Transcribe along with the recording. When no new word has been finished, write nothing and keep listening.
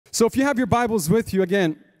So if you have your Bibles with you,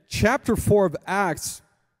 again, chapter 4 of Acts,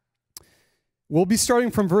 we'll be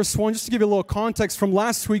starting from verse 1. Just to give you a little context, from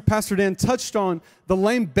last week, Pastor Dan touched on the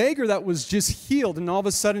lame beggar that was just healed, and all of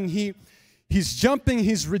a sudden he's jumping,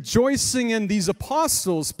 he's rejoicing, and these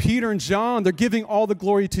apostles, Peter and John, they're giving all the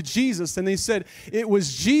glory to Jesus, and they said it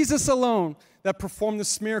was Jesus alone that performed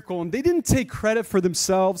this miracle, and they didn't take credit for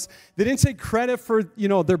themselves. They didn't take credit for,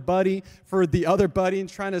 their buddy, for the other buddy, and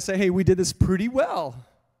trying to say, hey, we did this pretty well.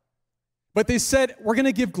 But they said, we're going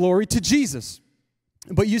to give glory to Jesus.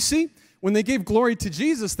 But you see, when they gave glory to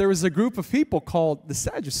Jesus, there was a group of people called the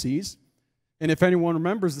Sadducees. And if anyone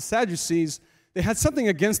remembers the Sadducees, they had something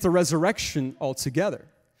against the resurrection altogether.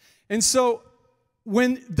 And so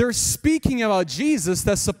when they're speaking about Jesus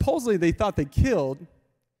that supposedly they thought they killed,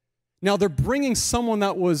 now they're bringing someone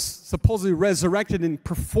that was supposedly resurrected and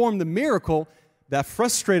performed the miracle that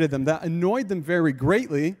frustrated them, that annoyed them very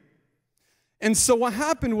greatly. And so what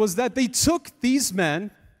happened was that they took these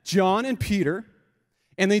men, John and Peter,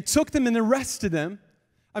 and they took them and arrested them.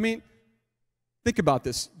 I mean, think about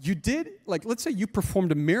this. Let's say you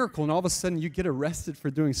performed a miracle and all of a sudden you get arrested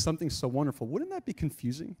for doing something so wonderful. Wouldn't that be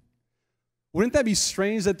confusing? Wouldn't that be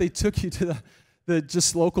strange that they took you to the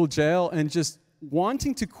just local jail and just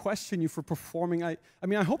wanting to question you for performing? I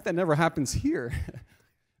hope that never happens here,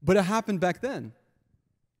 but it happened back then.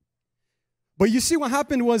 But you see what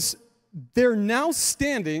happened was they're now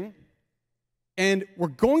standing and we're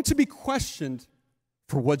going to be questioned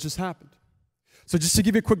for what just happened. So just to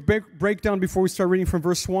give you a quick breakdown before we start reading from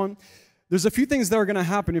verse 1, there's a few things that are going to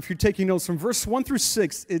happen. If you're taking notes, from verse 1 through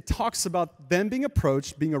 6, it talks about them being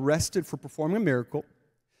approached, being arrested for performing a miracle.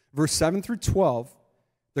 Verse 7 through 12,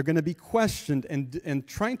 they're going to be questioned and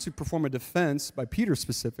trying to perform a defense by Peter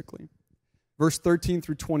specifically. Verse 13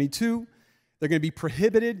 through 22, they're going to be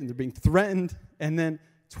prohibited and they're being threatened. And then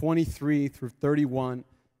 23 through 31,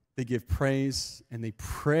 they give praise and they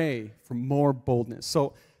pray for more boldness.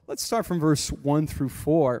 So let's start from verse 1 through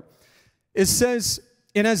 4. It says,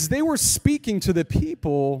 and as they were speaking to the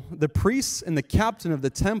people, the priests and the captain of the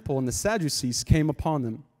temple and the Sadducees came upon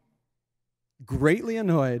them, greatly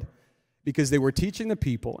annoyed because they were teaching the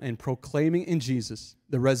people and proclaiming in Jesus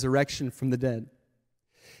the resurrection from the dead.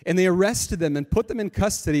 And they arrested them and put them in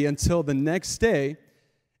custody until the next day,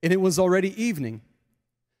 and it was already evening.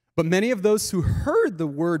 But many of those who heard the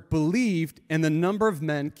word believed, and the number of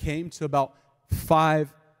men came to about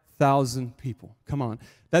 5,000 people. Come on.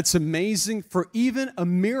 That's amazing, for even a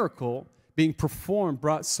miracle being performed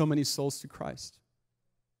brought so many souls to Christ.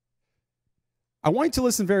 I want you to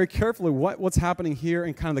listen very carefully what's happening here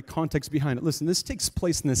and kind of the context behind it. Listen, this takes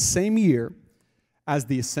place in the same year as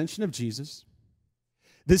the ascension of Jesus.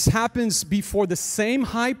 This happens before the same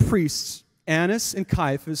high priests, Annas and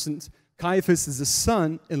Caiaphas, and Caiaphas is the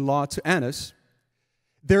son-in-law to Annas.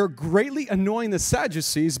 They're greatly annoying the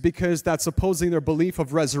Sadducees because that's opposing their belief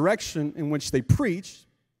of resurrection in which they preach.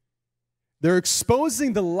 They're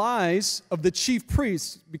exposing the lies of the chief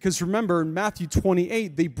priests because remember in Matthew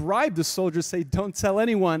 28, they bribed the soldiers, say, don't tell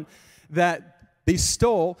anyone that they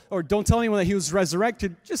stole, or don't tell anyone that he was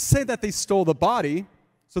resurrected. Just say that they stole the body.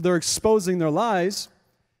 So they're exposing their lies.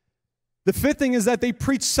 The fifth thing is that they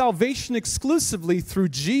preach salvation exclusively through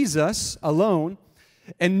Jesus alone,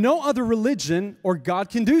 and no other religion or God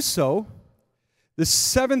can do so. The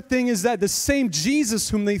seventh thing is that the same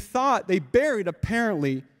Jesus whom they thought they buried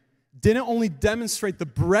apparently didn't only demonstrate the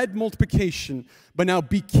bread multiplication, but now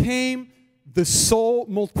became the soul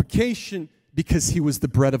multiplication because he was the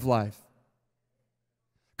bread of life.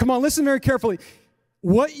 Come on, listen very carefully.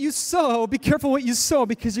 What you sow, be careful what you sow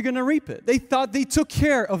because you're going to reap it. They thought they took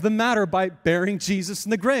care of the matter by burying Jesus in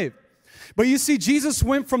the grave. But you see, Jesus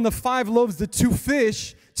went from the 5 loaves, the 2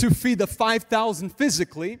 fish, to feed the 5,000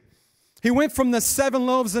 physically. He went from the 7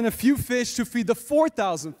 loaves and a few fish to feed the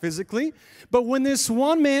 4,000 physically. But when this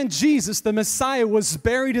one man, Jesus, the Messiah, was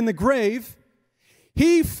buried in the grave,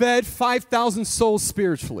 he fed 5,000 souls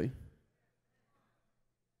spiritually.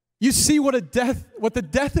 You see what the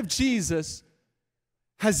death of Jesus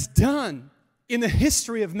has done in the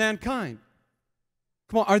history of mankind.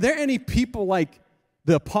 Come on, are there any people like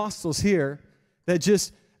the apostles here that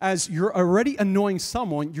just, as you're already annoying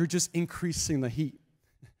someone, you're just increasing the heat?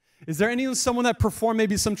 Is there someone that performed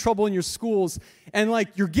maybe some trouble in your schools and like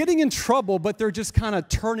you're getting in trouble, but they're just kind of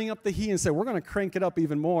turning up the heat and say, we're going to crank it up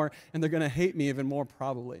even more and they're going to hate me even more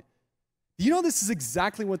probably. Do you know this is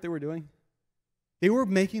exactly what they were doing? They were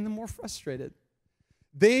making them more frustrated.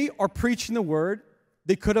 They are preaching the word.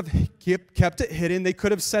 They could have kept it hidden. They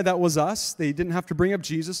could have said that was us. They didn't have to bring up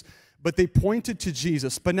Jesus, but they pointed to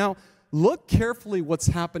Jesus. But now, look carefully what's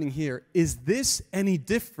happening here. Is this any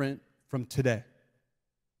different from today?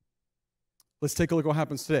 Let's take a look at what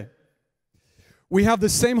happens today. We have the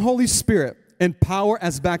same Holy Spirit and power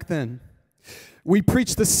as back then. We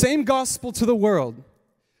preach the same gospel to the world.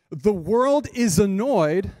 The world is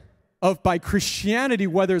annoyed by Christianity,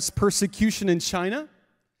 whether it's persecution in China,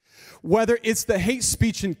 whether it's the hate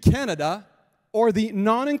speech in Canada, or the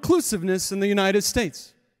non-inclusiveness in the United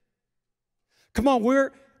States. Come on,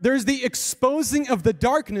 there's the exposing of the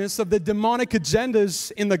darkness of the demonic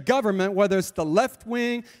agendas in the government, whether it's the left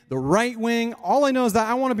wing, the right wing. All I know is that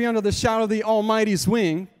I want to be under the shadow of the Almighty's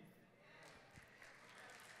wing.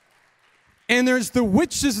 And there's the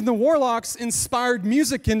witches and the warlocks inspired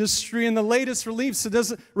music industry, and the latest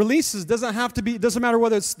releases doesn't matter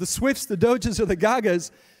whether it's the Swifts, the Dojas, or the Gagas.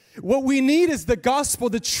 What we need is the gospel,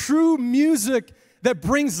 the true music that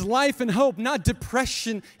brings life and hope, not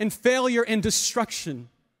depression and failure and destruction.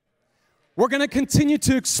 We're going to continue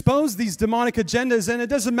to expose these demonic agendas, and it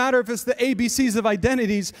doesn't matter if it's the ABCs of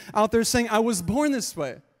identities out there saying, I was born this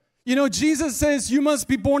way. You know, Jesus says you must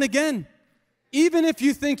be born again, even if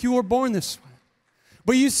you think you were born this way.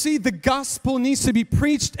 But you see, the gospel needs to be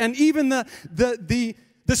preached, and even the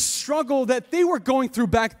struggle that they were going through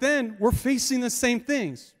back then, we're facing the same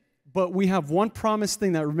things. But we have one promised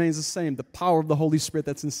thing that remains the same, the power of the Holy Spirit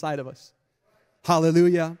that's inside of us.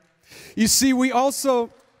 Hallelujah. You see, we also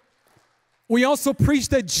preach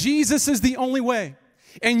that Jesus is the only way.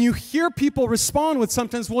 And you hear people respond with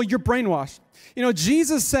sometimes, well, you're brainwashed. You know,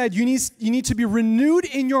 Jesus said you need to be renewed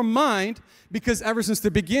in your mind, because ever since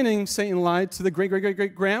the beginning, Satan lied to the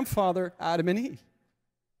great-great-great-great-grandfather, Adam and Eve.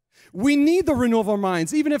 We need the renewal of our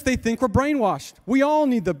minds, even if they think we're brainwashed. We all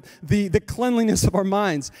need the cleanliness of our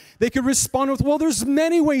minds. They could respond with, well, there's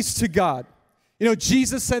many ways to God. You know,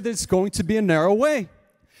 Jesus said that it's going to be a narrow way.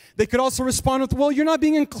 They could also respond with, well, you're not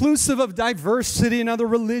being inclusive of diversity in other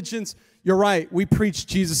religions. You're right. We preach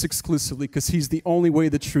Jesus exclusively because he's the only way,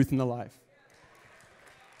 the truth, and the life.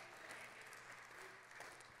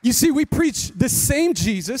 You see, we preach the same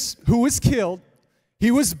Jesus who was killed, he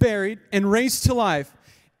was buried, and raised to life.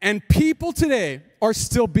 And people today are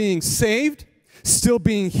still being saved, still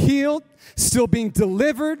being healed, still being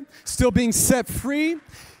delivered, still being set free.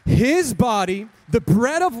 His body, the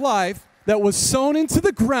bread of life that was sown into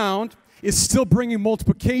the ground, is still bringing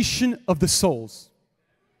multiplication of the souls.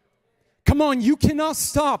 Come on, you cannot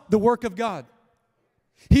stop the work of God.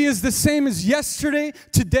 He is the same as yesterday,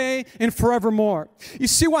 today, and forevermore. You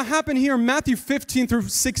see what happened here in Matthew 15 through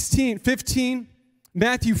 16,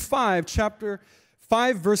 Matthew 5, chapter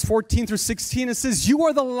 5, verse 14 through 16, it says, you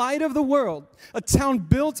are the light of the world. A town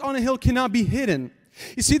built on a hill cannot be hidden.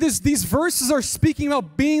 You see, these verses are speaking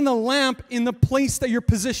about being the lamp in the place that you're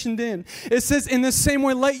positioned in. It says, in the same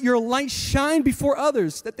way, let your light shine before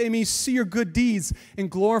others, that they may see your good deeds and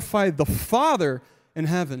glorify the Father in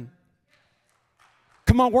heaven.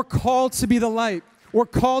 Come on, we're called to be the light. We're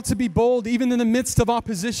called to be bold, even in the midst of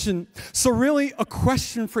opposition. So really, a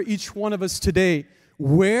question for each one of us today.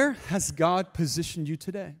 Where has God positioned you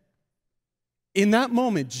today? In that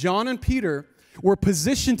moment, John and Peter were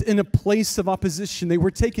positioned in a place of opposition. They were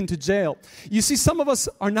taken to jail. You see, some of us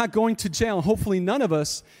are not going to jail, hopefully none of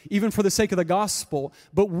us, even for the sake of the gospel,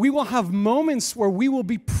 but we will have moments where we will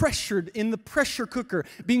be pressured in the pressure cooker,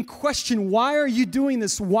 being questioned, why are you doing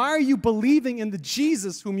this? Why are you believing in the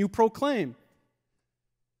Jesus whom you proclaim?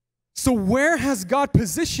 So where has God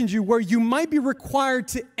positioned you where you might be required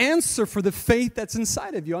to answer for the faith that's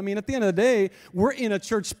inside of you? I mean, at the end of the day, we're in a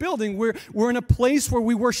church building. We're in a place where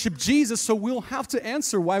we worship Jesus, so we'll have to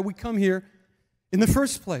answer why we come here in the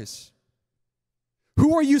first place.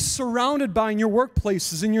 Who are you surrounded by in your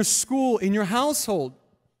workplaces, in your school, in your household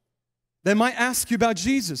that might ask you about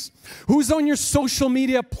Jesus? Who's on your social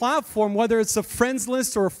media platform, whether it's a friends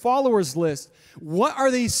list or a followers list? What are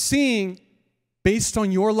they seeing based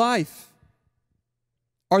on your life?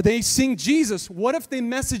 Are they seeing Jesus? What if they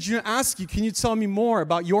message you and ask you, can you tell me more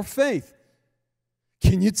about your faith?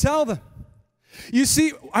 Can you tell them? You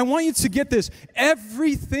see, I want you to get this.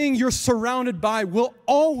 Everything you're surrounded by will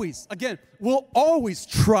always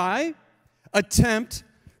try, attempt,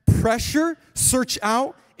 pressure, search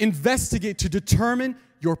out, investigate to determine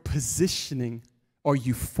your positioning. Are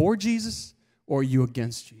you for Jesus or are you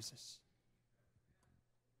against Jesus?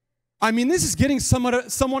 I mean, this is getting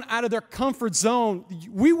someone out of their comfort zone.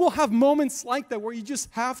 We will have moments like that where you just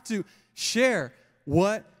have to share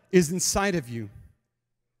what is inside of you.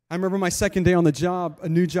 I remember my second day on the job, a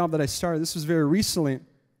new job that I started. This was very recently.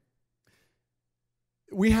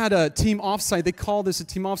 We had a team offsite. They call this a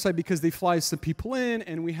team offsite because they fly some people in,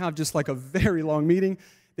 and we have just like a very long meeting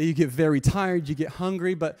that you get very tired, you get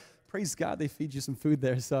hungry, but praise God, they feed you some food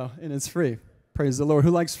there, and it's free. Praise the Lord. Who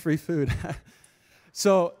likes free food?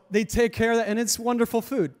 So they take care of that, and it's wonderful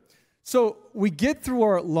food. So we get through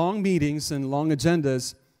our long meetings and long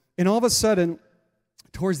agendas, and all of a sudden,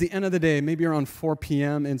 towards the end of the day, maybe around 4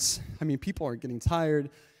 p.m., people are getting tired,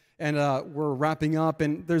 and we're wrapping up,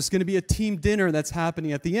 and there's going to be a team dinner that's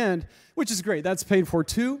happening at the end, which is great. That's paid for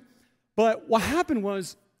too. But what happened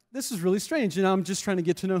was, this is really strange, and I'm just trying to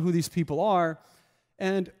get to know who these people are,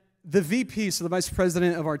 and the VP, so the vice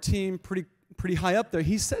president of our team, pretty high up there,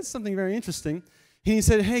 he said something very interesting. He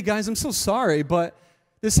said, hey, guys, I'm so sorry, but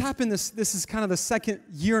this happened, this is kind of the second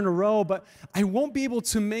year in a row, but I won't be able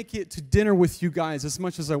to make it to dinner with you guys as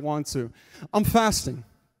much as I want to. I'm fasting.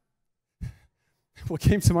 What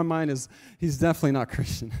came to my mind is he's definitely not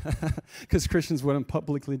Christian, because Christians wouldn't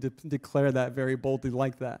publicly declare that very boldly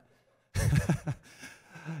like that.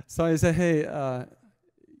 So I said, hey,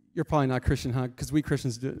 you're probably not Christian, huh? Because we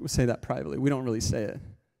Christians we say that privately. We don't really say it.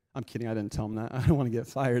 I'm kidding. I didn't tell him that. I don't want to get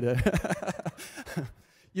fired.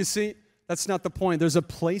 You see, that's not the point. There's a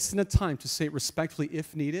place and a time to say it respectfully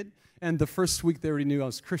if needed. And the first week, they already knew I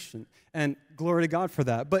was Christian. And glory to God for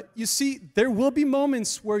that. But you see, there will be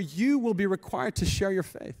moments where you will be required to share your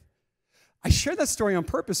faith. I share that story on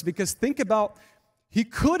purpose because think about, he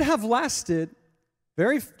could have lasted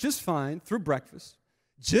just fine through breakfast,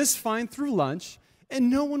 just fine through lunch, and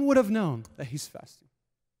no one would have known that he's fasting.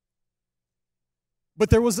 But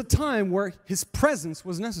there was a time where his presence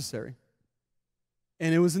was necessary.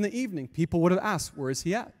 And it was in the evening. People would have asked, where is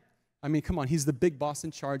he at? I mean, come on, he's the big boss in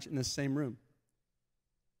charge in the same room.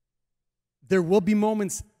 There will be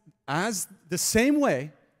moments as the same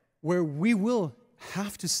way where we will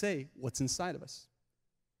have to say what's inside of us.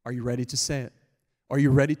 Are you ready to say it? Are you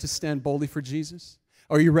ready to stand boldly for Jesus?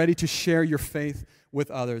 Are you ready to share your faith with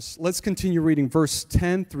others? Let's continue reading verse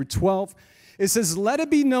 10 through 12. It says, let it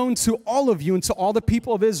be known to all of you and to all the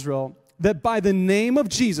people of Israel that by the name of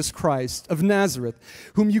Jesus Christ of Nazareth,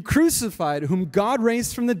 whom you crucified, whom God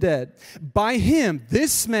raised from the dead, by him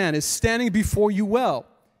this man is standing before you well.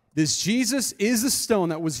 This Jesus is the stone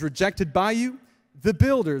that was rejected by you, the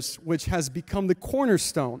builders, which has become the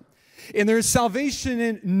cornerstone. And there is salvation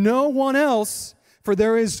in no one else, for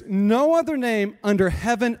there is no other name under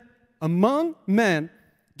heaven among men,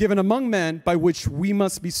 given among men, by which we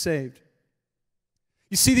must be saved.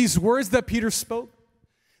 You see these words that Peter spoke?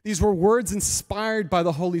 These were words inspired by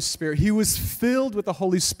the Holy Spirit. He was filled with the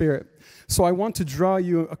Holy Spirit. So I want to draw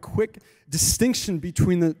you a quick distinction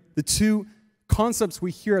between the two concepts we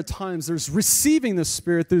hear at times. There's receiving the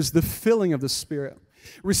Spirit. There's the filling of the Spirit.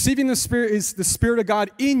 Receiving the Spirit is the Spirit of God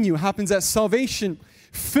in you. It happens at salvation.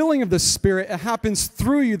 Filling of the Spirit, it happens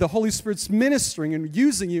through you. The Holy Spirit's ministering and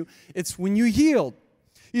using you. It's when you yield.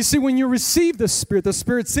 You see, when you receive the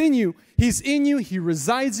Spirit's in you. He's in you, he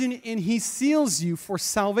resides in you, and he seals you for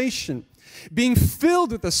salvation. Being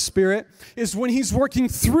filled with the Spirit is when he's working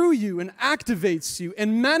through you and activates you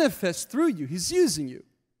and manifests through you. He's using you.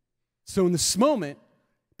 So in this moment,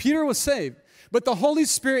 Peter was saved, but the Holy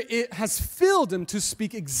Spirit, it has filled him to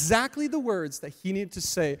speak exactly the words that he needed to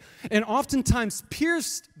say, and oftentimes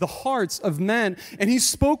pierced the hearts of men, and he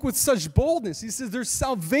spoke with such boldness. He says, there's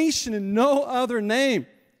salvation in no other name.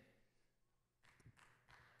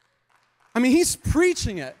 I mean, he's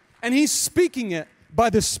preaching it, and he's speaking it by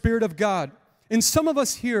the Spirit of God. And some of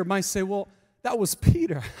us here might say, well, that was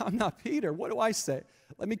Peter. I'm not Peter. What do I say?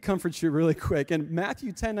 Let me comfort you really quick. In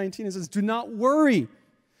Matthew 10:19, it says, do not worry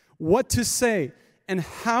what to say and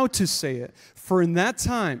how to say it, for in that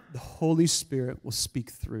time, the Holy Spirit will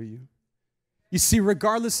speak through you. You see,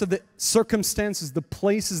 regardless of the circumstances, the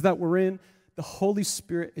places that we're in, the Holy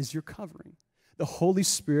Spirit is your covering. The Holy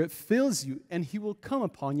Spirit fills you, and he will come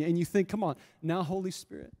upon you. And you think, come on, now Holy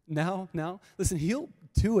Spirit, now. Listen, he'll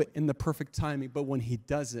do it in the perfect timing, but when he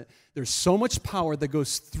does it, there's so much power that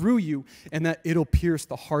goes through you, and that it'll pierce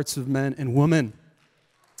the hearts of men and women.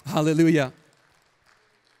 Hallelujah.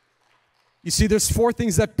 You see, there's 4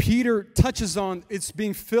 things that Peter touches on. It's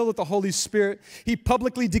being filled with the Holy Spirit. He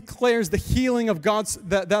publicly declares the healing of God's,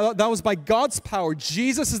 that was by God's power.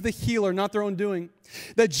 Jesus is the healer, not their own doing.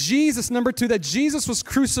 That Jesus, number 2, that Jesus was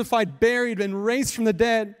crucified, buried, and raised from the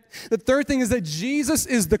dead. The third thing is that Jesus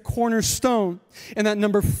is the cornerstone. And that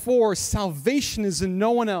number 4, salvation is in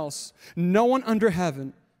no one else, no one under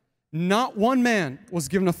heaven. Not one man was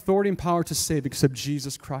given authority and power to save except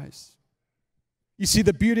Jesus Christ. You see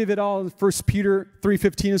the beauty of it all in 1 Peter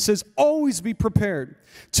 3:15. It says, always be prepared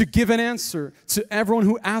to give an answer to everyone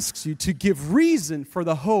who asks you, to give reason for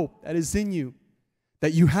the hope that is in you,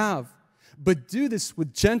 that you have. But do this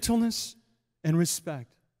with gentleness and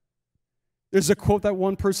respect. There's a quote that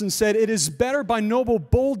one person said, "It is better by noble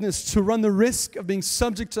boldness to run the risk of being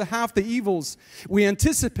subject to half the evils we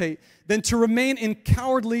anticipate than to remain in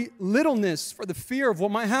cowardly littleness for the fear of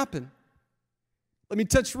what might happen." Let me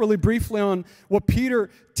touch really briefly on what Peter,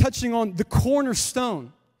 touching on the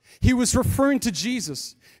cornerstone. He was referring to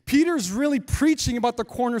Jesus. Peter's really preaching about the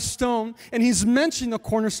cornerstone, and he's mentioning the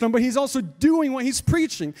cornerstone, but he's also doing what he's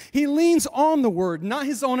preaching. He leans on the word, not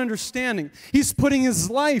his own understanding. He's putting his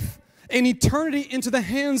life and eternity into the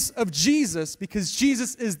hands of Jesus, because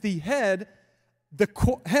Jesus is the head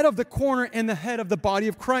of the corner and the head of the body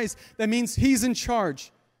of Christ. That means he's in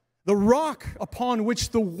charge. The rock upon which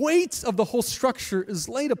the weight of the whole structure is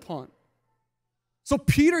laid upon. So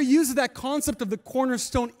Peter uses that concept of the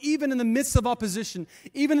cornerstone even in the midst of opposition,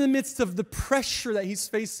 even in the midst of the pressure that he's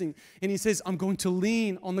facing. And he says, I'm going to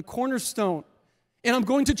lean on the cornerstone, and I'm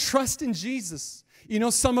going to trust in Jesus. You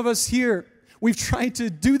know, some of us here, we've tried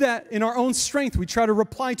to do that in our own strength. We try to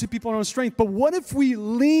reply to people in our own strength. But what if we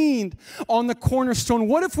leaned on the cornerstone?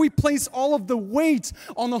 What if we place all of the weight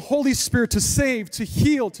on the Holy Spirit to save, to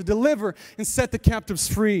heal, to deliver, and set the captives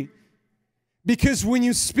free? Because when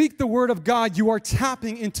you speak the word of God, you are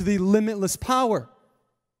tapping into the limitless power.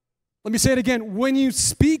 Let me say it again. When you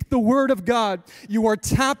speak the word of God, you are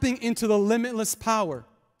tapping into the limitless power.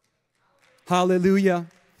 Hallelujah.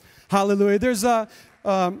 Hallelujah. There's a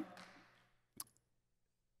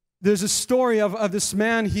story of this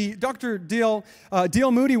man. Dr.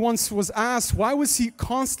 D.L. Moody once was asked, why was he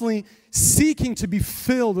constantly seeking to be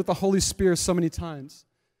filled with the Holy Spirit so many times?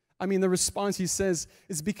 I mean, the response, he says,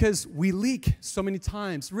 is because we leak so many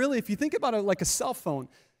times. Really, if you think about it like a cell phone,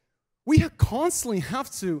 we constantly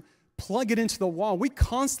have to plug it into the wall. We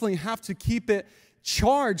constantly have to keep it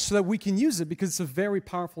charged so that we can use it, because it's a very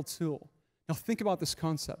powerful tool. Now, think about this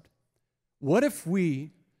concept. What if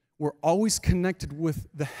we were always connected with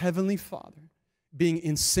the Heavenly Father, being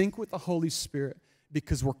in sync with the Holy Spirit,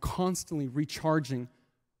 because we're constantly recharging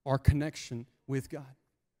our connection with God?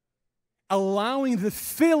 Allowing the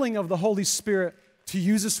filling of the Holy Spirit to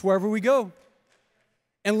use us wherever we go.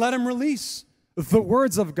 And let Him release the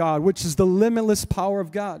words of God, which is the limitless power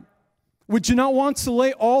of God. Would you not want to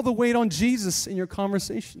lay all the weight on Jesus in your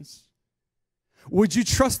conversations? Would you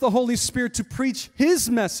trust the Holy Spirit to preach His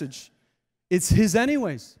message? It's His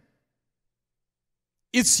anyways.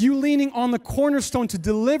 It's you leaning on the cornerstone to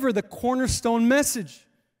deliver the cornerstone message.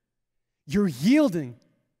 You're yielding.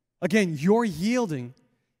 Again, your yielding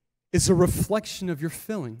is a reflection of your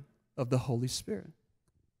filling of the Holy Spirit.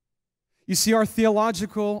 You see, our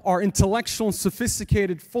theological, our intellectual, and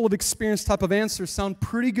sophisticated, full of experience type of answers sound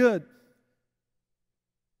pretty good.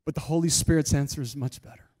 But the Holy Spirit's answer is much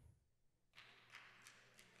better.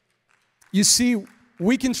 You see,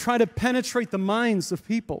 we can try to penetrate the minds of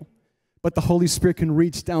people, but the Holy Spirit can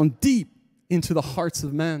reach down deep into the hearts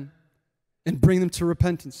of men and bring them to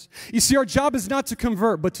repentance. You see, our job is not to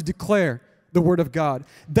convert, but to declare the Word of God.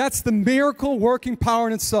 That's the miracle working power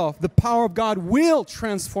in itself. The power of God will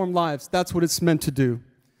transform lives. That's what it's meant to do.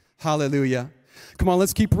 Hallelujah. Come on,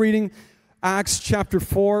 let's keep reading Acts chapter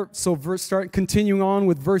 4. So continuing on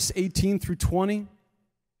with verse 18 through 20.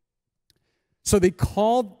 So they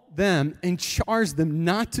called them and charged them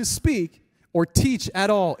not to speak or teach at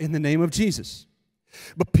all in the name of Jesus.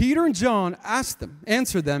 But Peter and John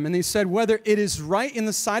answered them, and they said, whether it is right in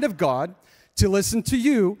the sight of God to listen to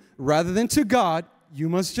you rather than to God, you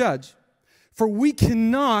must judge. For we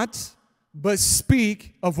cannot but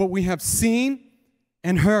speak of what we have seen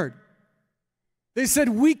and heard. They said,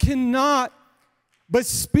 we cannot but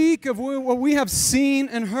speak of what we have seen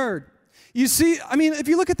and heard. You see, I mean, if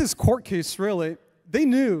you look at this court case, really, they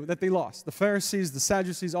knew that they lost. The Pharisees, the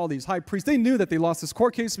Sadducees, all these high priests, they knew that they lost this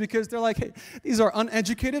court case, because they're like, hey, these are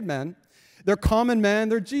uneducated men. They're common men.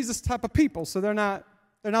 They're Jesus type of people, so they're not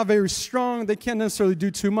very strong. They can't necessarily do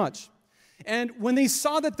too much. And when they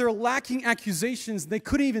saw that they're lacking accusations, they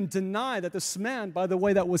couldn't even deny that this man, by the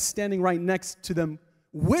way, that was standing right next to them,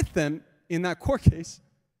 with them in that court case,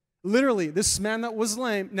 literally, this man that was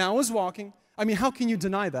lame now is walking. I mean, how can you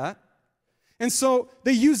deny that? And so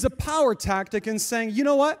they used a power tactic in saying, you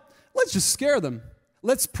know what? Let's just scare them.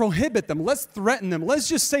 Let's prohibit them. Let's threaten them. Let's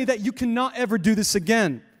just say that you cannot ever do this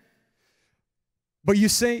again. But you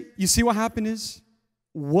see what happened is,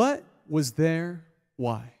 what was their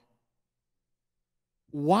why?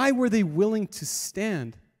 Why were they willing to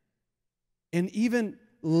stand and even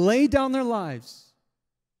lay down their lives?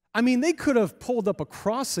 I mean, they could have pulled up a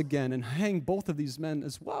cross again and hanged both of these men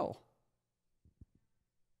as well.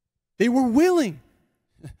 They were willing.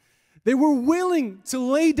 They were willing to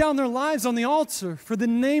lay down their lives on the altar for the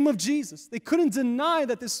name of Jesus. They couldn't deny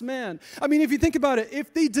that this man, I mean, if you think about it,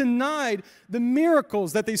 if they denied the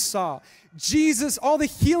miracles that they saw, Jesus, all the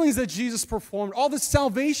healings that Jesus performed, all the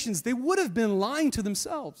salvations, they would have been lying to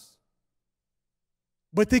themselves.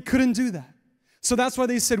 But they couldn't do that. So that's why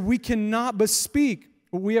they said, we cannot but speak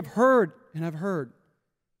what we have heard and have heard.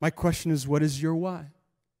 My question is, what is your why?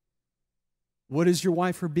 What is your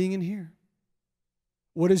why for being in here?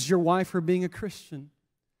 What is your why for being a Christian?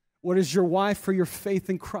 What is your why for your faith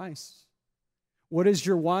in Christ? What is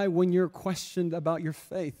your why when you're questioned about your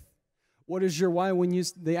faith? What is your why when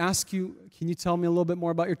they ask you, can you tell me a little bit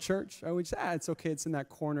more about your church? I would say, it's okay, it's in that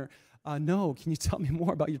corner. No, can you tell me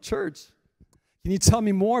more about your church? Can you tell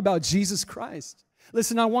me more about Jesus Christ?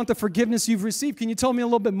 Listen, I want the forgiveness you've received. Can you tell me a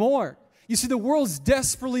little bit more? You see, the world's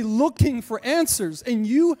desperately looking for answers, and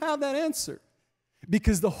you have that answer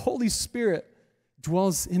because the Holy Spirit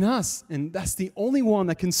dwells in us, and that's the only one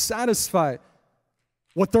that can satisfy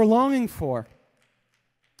what they're longing for.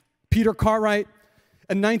 Peter Cartwright,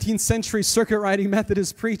 a 19th century circuit riding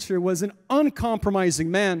Methodist preacher, was an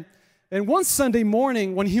uncompromising man. And one Sunday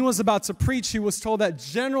morning, when he was about to preach, he was told that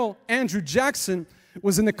General Andrew Jackson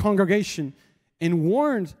was in the congregation and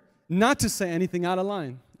warned not to say anything out of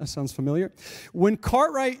line. That sounds familiar. When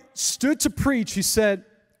Cartwright stood to preach, he said,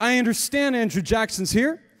 I understand Andrew Jackson's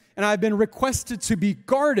here, and I've been requested to be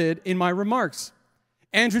guarded in my remarks.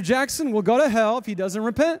 Andrew Jackson will go to hell if he doesn't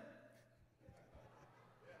repent.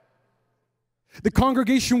 The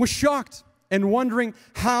congregation was shocked and wondering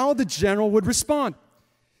how the general would respond.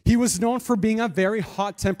 He was known for being a very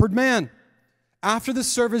hot-tempered man. After the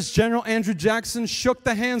service, General Andrew Jackson shook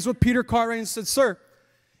the hands with Peter Cartwright and said, Sir,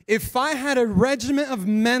 if I had a regiment of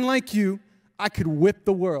men like you, I could whip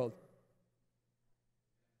the world.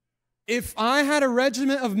 If I had a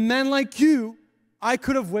regiment of men like you, I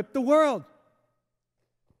could have whipped the world.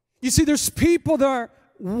 You see, there's people that are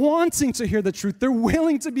wanting to hear the truth. They're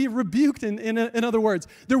willing to be rebuked, in other words.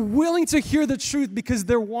 They're willing to hear the truth because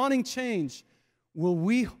they're wanting change. Will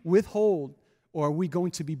we withhold, or are we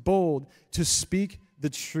going to be bold to speak the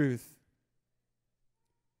truth?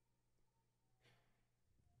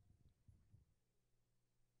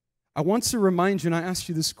 I want to remind you, and I asked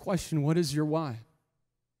you this question, what is your why?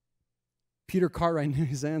 Peter Cartwright knew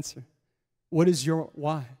his answer. What is your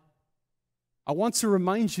why? I want to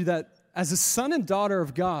remind you that as a son and daughter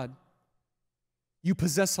of God, you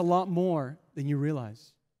possess a lot more than you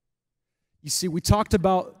realize. You see, we talked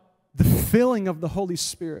about the filling of the Holy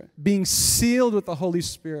Spirit, being sealed with the Holy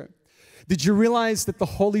Spirit. Did you realize that the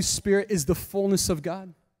Holy Spirit is the fullness of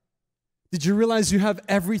God? Did you realize you have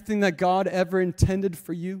everything that God ever intended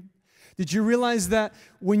for you? Did you realize that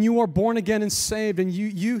when you are born again and saved, and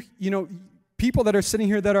you know, people that are sitting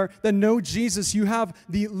here that know Jesus, you have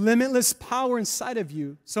the limitless power inside of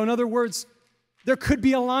you. So in other words, there could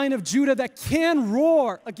be a Lion of Judah that can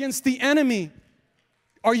roar against the enemy.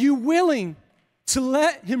 Are you willing to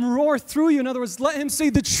let him roar through you? In other words, let him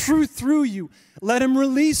say the truth through you. Let him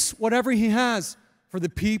release whatever he has for the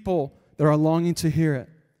people that are longing to hear it.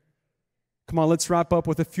 Come on, let's wrap up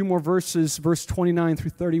with a few more verses, verse 29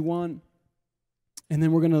 through 31. And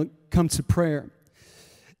then we're going to come to prayer.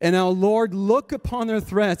 And now, Lord, look upon their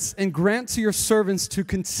threats and grant to your servants to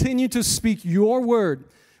continue to speak your word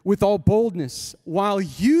with all boldness, while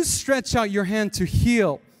you stretch out your hand to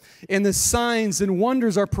heal, and the signs and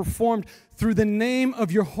wonders are performed through the name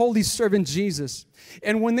of your holy servant Jesus.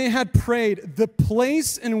 And when they had prayed, the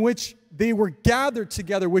place in which they were gathered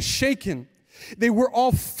together was shaken. They were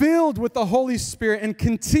all filled with the Holy Spirit and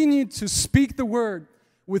continued to speak the word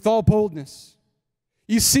with all boldness.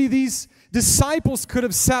 You see, these disciples could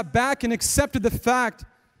have sat back and accepted the fact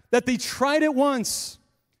that they tried it once,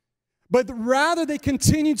 but rather they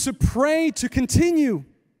continued to pray to continue.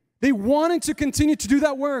 They wanted to continue to do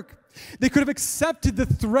that work. They could have accepted the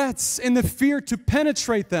threats and the fear to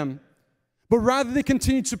penetrate them, but rather they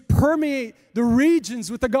continued to permeate the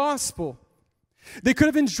regions with the gospel. They could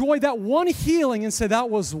have enjoyed that one healing and said, that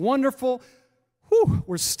was wonderful. Whew,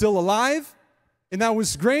 we're still alive, and that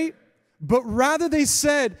was great. But rather they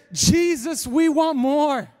said, Jesus, we want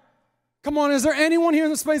more. Come on, is there anyone here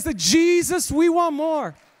in this place that, Jesus, we want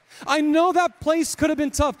more? I know that place could have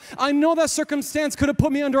been tough. I know that circumstance could have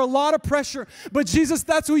put me under a lot of pressure. But Jesus,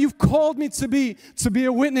 that's who you've called me to be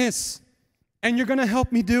a witness. And you're going to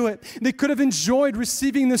help me do it. They could have enjoyed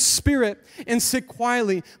receiving the Spirit and sit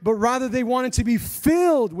quietly, but rather they wanted to be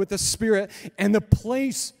filled with the Spirit, and the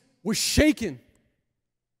place was shaken.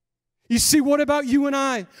 You see, what about you and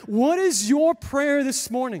I? What is your prayer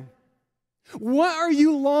this morning? What are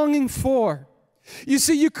you longing for? You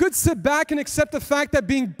see, you could sit back and accept the fact that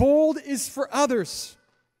being bold is for others,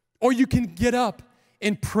 or you can get up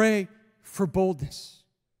and pray for boldness.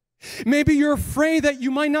 Maybe you're afraid that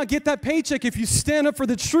you might not get that paycheck if you stand up for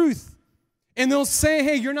the truth. And they'll say,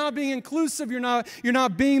 hey, you're not being inclusive, you're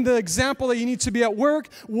not being the example that you need to be at work.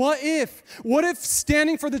 What if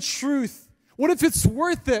standing for the truth, what if it's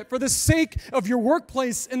worth it for the sake of your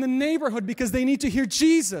workplace and the neighborhood because they need to hear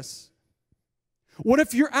Jesus? What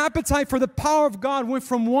if your appetite for the power of God went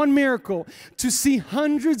from one miracle to see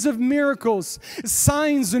hundreds of miracles,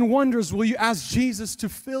 signs and wonders? Will you ask Jesus to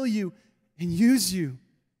fill you and use you?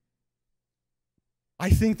 I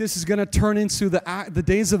think this is going to turn into the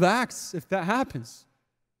days of Acts if that happens.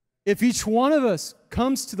 If each one of us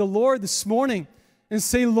comes to the Lord this morning and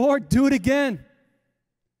say, Lord, do it again.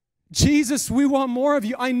 Jesus, we want more of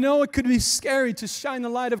you. I know it could be scary to shine the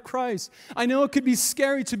light of Christ. I know it could be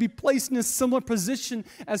scary to be placed in a similar position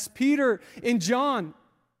as Peter and John.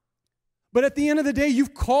 But at the end of the day,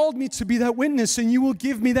 you've called me to be that witness, and you will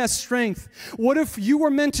give me that strength. What if you were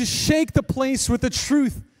meant to shake the place with the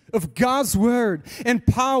truth of God's word and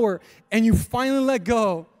power, and you finally let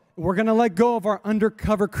go? We're going to let go of our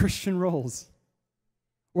undercover Christian roles.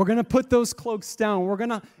 We're going to put those cloaks down. We're going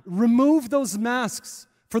to remove those masks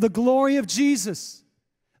for the glory of Jesus.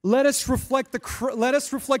 Let us reflect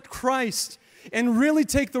Christ and really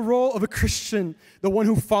take the role of a Christian, the one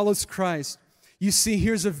who follows Christ. You see,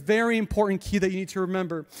 here's a very important key that you need to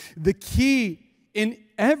remember. The key in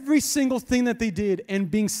every single thing that they did and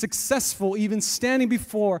being successful, even standing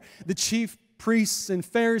before the chief priests and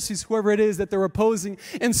Pharisees, whoever it is that they're opposing,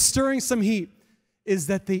 and stirring some heat, is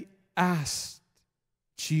that they asked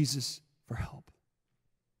Jesus for help.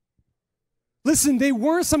 Listen, they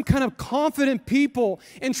weren't some kind of confident people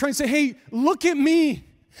and trying to say, hey, look at me.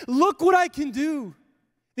 Look what I can do.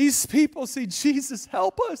 These people say, Jesus,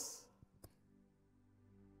 help us.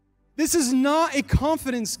 This is not a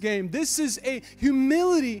confidence game. This is a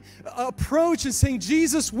humility approach and saying,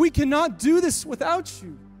 Jesus, we cannot do this without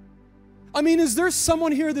you. I mean, is there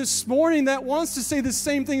someone here this morning that wants to say the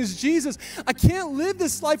same thing as Jesus? I can't live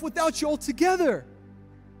this life without you altogether.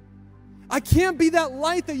 I can't be that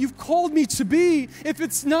light that you've called me to be if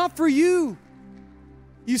it's not for you.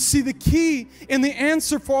 You see, the key and the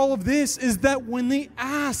answer for all of this is that when they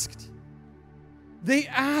asked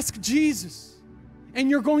Jesus. And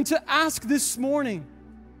you're going to ask this morning,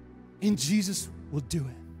 and Jesus will do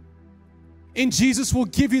it. And Jesus will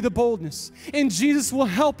give you the boldness. And Jesus will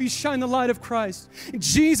help you shine the light of Christ.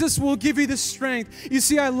 Jesus will give you the strength. You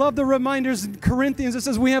see, I love the reminders in Corinthians. It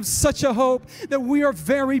says we have such a hope that we are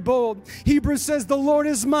very bold. Hebrews says, the Lord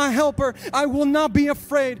is my helper. I will not be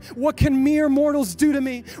afraid. What can mere mortals do to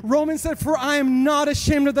me? Romans said, for I am not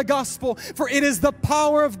ashamed of the gospel, for it is the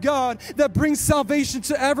power of God that brings salvation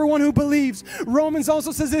to everyone who believes. Romans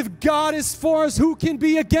also says, if God is for us, who can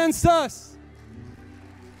be against us?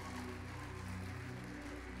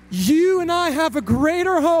 You and I have a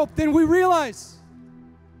greater hope than we realize.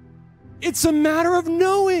 It's a matter of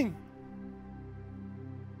knowing.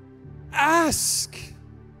 Ask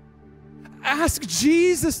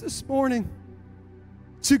Jesus this morning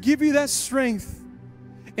to give you that strength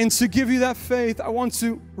and to give you that faith. I want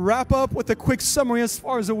to wrap up with a quick summary as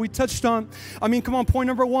far as what we touched on. I mean, come on, point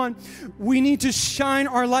number one. We need to shine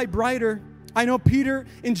our light brighter. I know Peter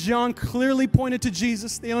and John clearly pointed to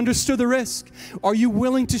Jesus. They understood the risk. Are you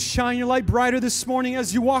willing to shine your light brighter this morning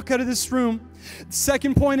as you walk out of this room? The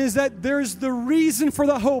second point is that there's the reason for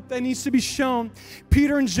the hope that needs to be shown.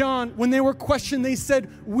 Peter and John, when they were questioned, they said,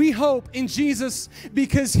 we hope in Jesus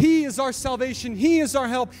because He is our salvation. He is our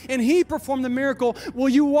help, and He performed the miracle. Will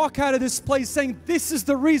you walk out of this place saying, this is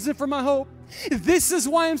the reason for my hope? This is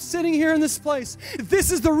why I'm sitting here in this place.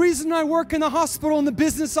 This is the reason I work in the hospital, in the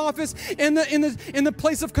business office, in the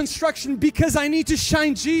place of construction, because I need to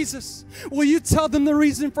shine Jesus. Will you tell them the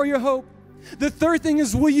reason for your hope? The third thing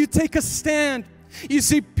is, will you take a stand? You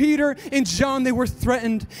see, Peter and John, they were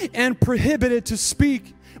threatened and prohibited to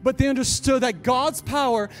speak, but they understood that God's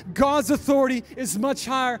power, God's authority is much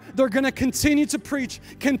higher. They're going to continue to preach,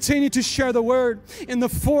 continue to share the word. And the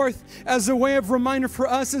fourth, as a way of reminder for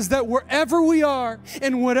us, is that wherever we are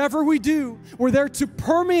and whatever we do, we're there to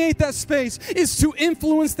permeate that space, is to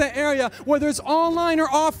influence that area, whether it's online or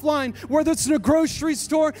offline, whether it's in a grocery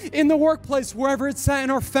store, in the workplace, wherever it's at in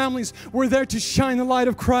our families. We're there to shine the light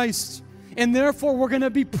of Christ. And therefore, we're going to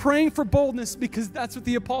be praying for boldness because that's what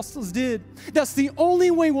the apostles did. That's the only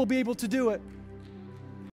way we'll be able to do it.